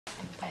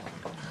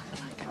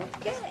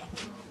Okay.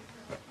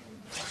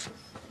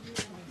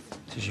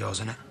 This is yours,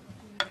 isn't it?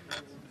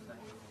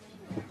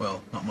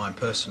 Well, not mine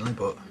personally,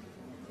 but...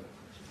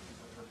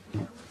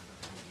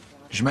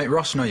 Does your mate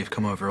Ross know you've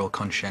come over all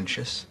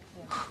conscientious?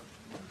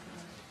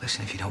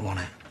 Listen, if you don't want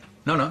it.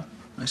 No,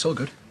 it's all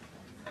good.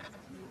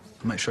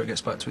 I'll make sure it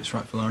gets back to its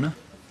rightful owner.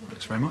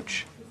 Thanks very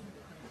much.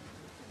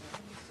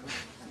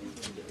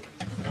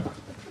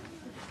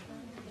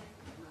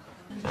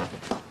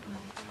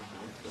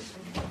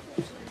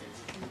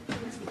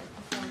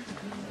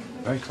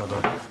 Very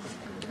clever.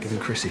 Giving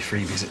Chrissy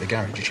freebies at the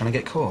garage. You trying to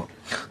get caught?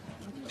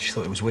 She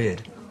thought it was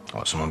weird.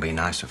 What, someone being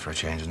nicer for a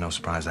change? There's no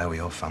surprise there with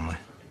your family.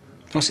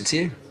 What's it to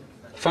you?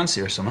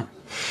 Fancy her or something?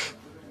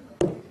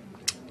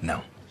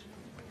 No.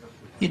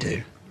 You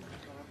do?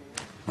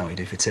 Know what you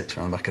do for tips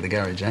around the back of the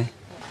garage, eh?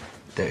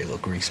 Dirty little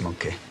grease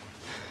monkey.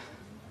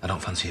 I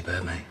don't fancy a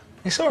bird, mate.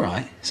 It's all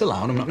right. It's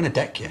allowed. I'm not going to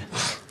deck you.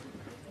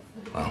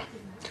 Well,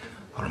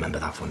 I'll remember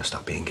that for when I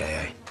stop being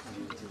gay, eh?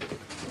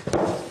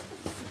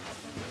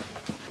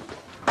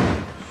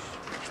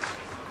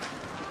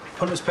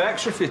 Punters pay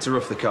extra for you to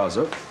rough the cars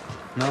up.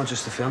 No,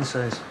 just the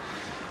fiancés.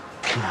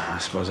 I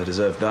suppose I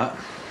deserved that.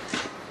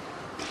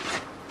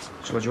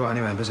 So what do you want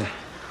anyway? I'm busy.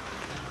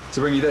 To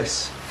bring you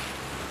this.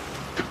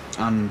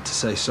 And to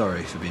say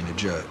sorry for being a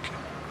jerk.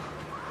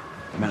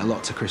 It meant a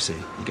lot to Chrissy,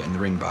 you getting the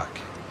ring back.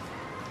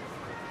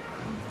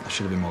 I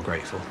should have been more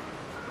grateful.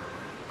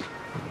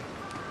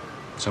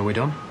 So we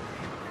done?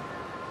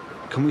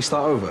 Can we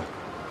start over?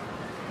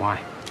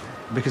 Why?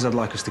 Because I'd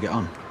like us to get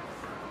on.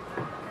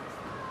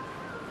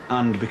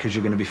 And because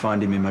you're going to be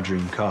finding me my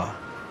dream car.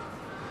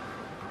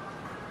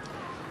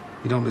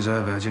 You don't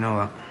deserve her, do you know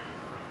that?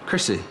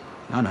 Chrissy,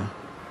 I know.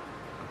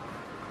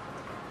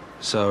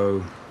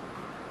 So...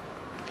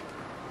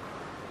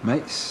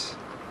 mates?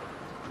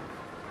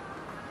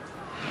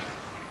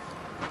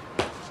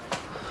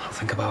 I'll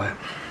think about it.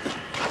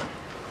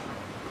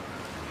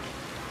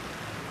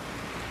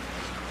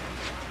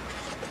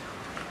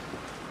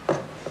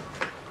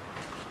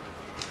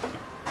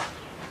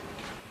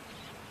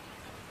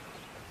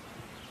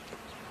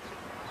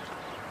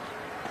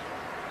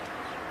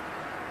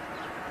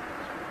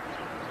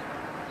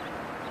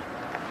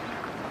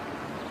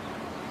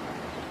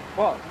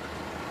 What?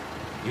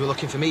 You were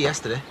looking for me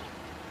yesterday.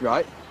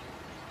 Right.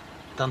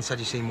 Dan said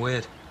you seemed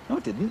weird. No,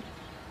 it didn't.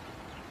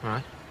 All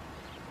right.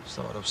 Just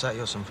thought I'd upset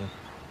you or something.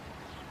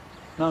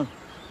 No. Do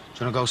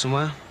you want to go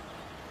somewhere?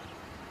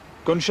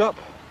 Gun shop?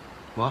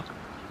 What?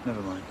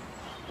 Never mind.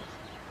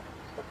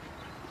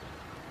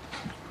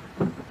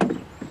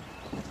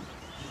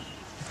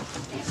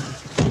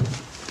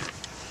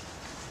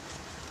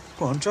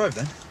 Go on, drive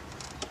then.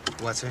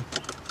 Where to?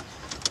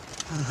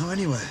 I don't know,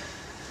 anywhere.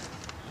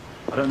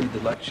 I don't need the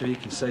lecture, you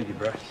can save your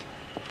breath.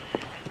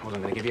 I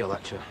wasn't going to give you a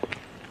lecture.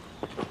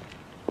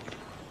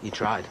 You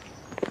tried.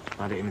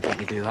 I didn't even think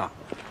you'd do that.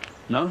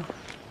 No?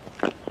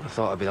 I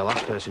thought I'd be the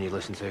last person you'd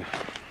listen to.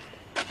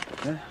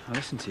 Yeah, I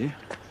listen to you.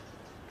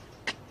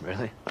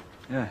 Really?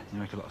 Yeah, you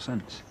make a lot of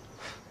sense.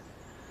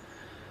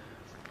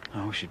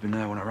 I wish you'd been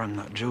there when I rang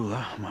that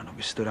jeweller. I might not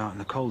be stood out in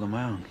the cold on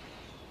my own.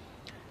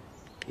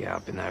 Yeah,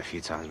 I've been there a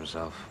few times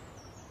myself.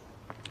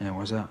 Yeah,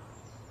 why's that?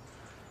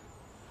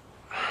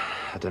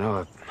 I don't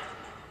know. I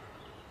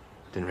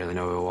didn't really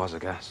know who I was, I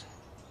guess.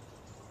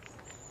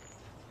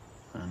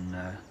 And,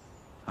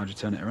 how'd you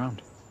turn it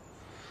around?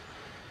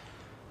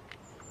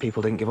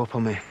 People didn't give up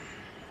on me.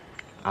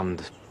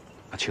 And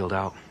I chilled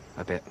out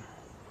a bit.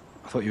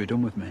 I thought you were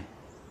done with me.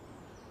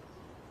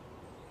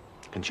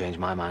 Can change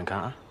my mind,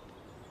 can't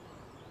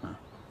I? No.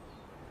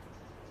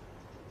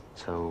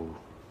 So,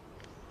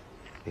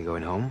 you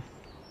going home?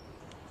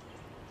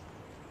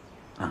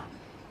 Oh.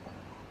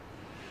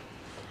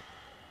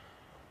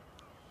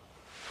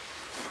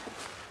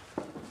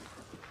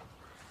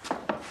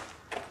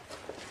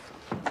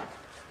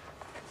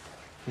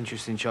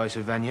 Interesting choice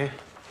of venue.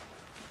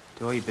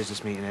 Do all your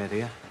business meeting here, do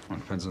you? Well,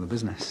 it depends on the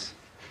business.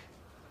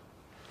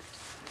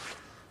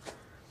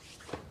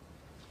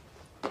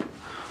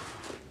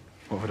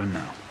 What have I done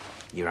now?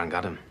 You rang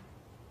Adam.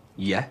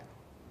 Yeah.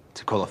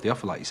 To call off the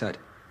offer, like you said.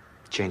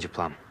 Change of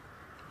plan.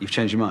 You've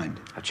changed your mind?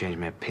 I've changed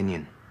my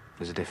opinion.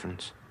 There's a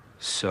difference.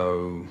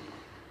 So...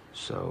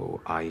 So,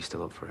 are you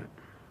still up for it?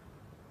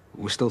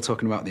 we're still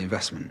talking about the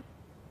investment?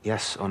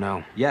 Yes or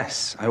no?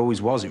 Yes, I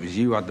always was. It was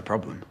you who had the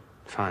problem.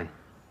 Fine.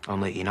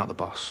 Only you're not the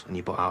boss, and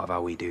you butt out of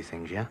how we do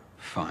things, yeah?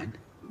 Fine.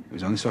 It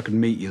was only so I could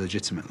meet you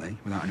legitimately,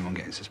 without anyone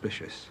getting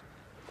suspicious.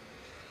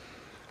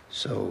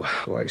 So,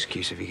 what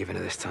excuse have you given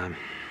her this time?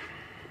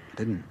 I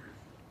didn't.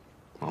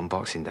 Well, on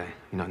Boxing Day,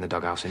 you're not in the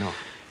doghouse enough?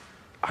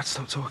 I'd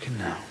stop talking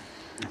now,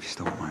 if you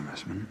still want my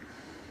investment.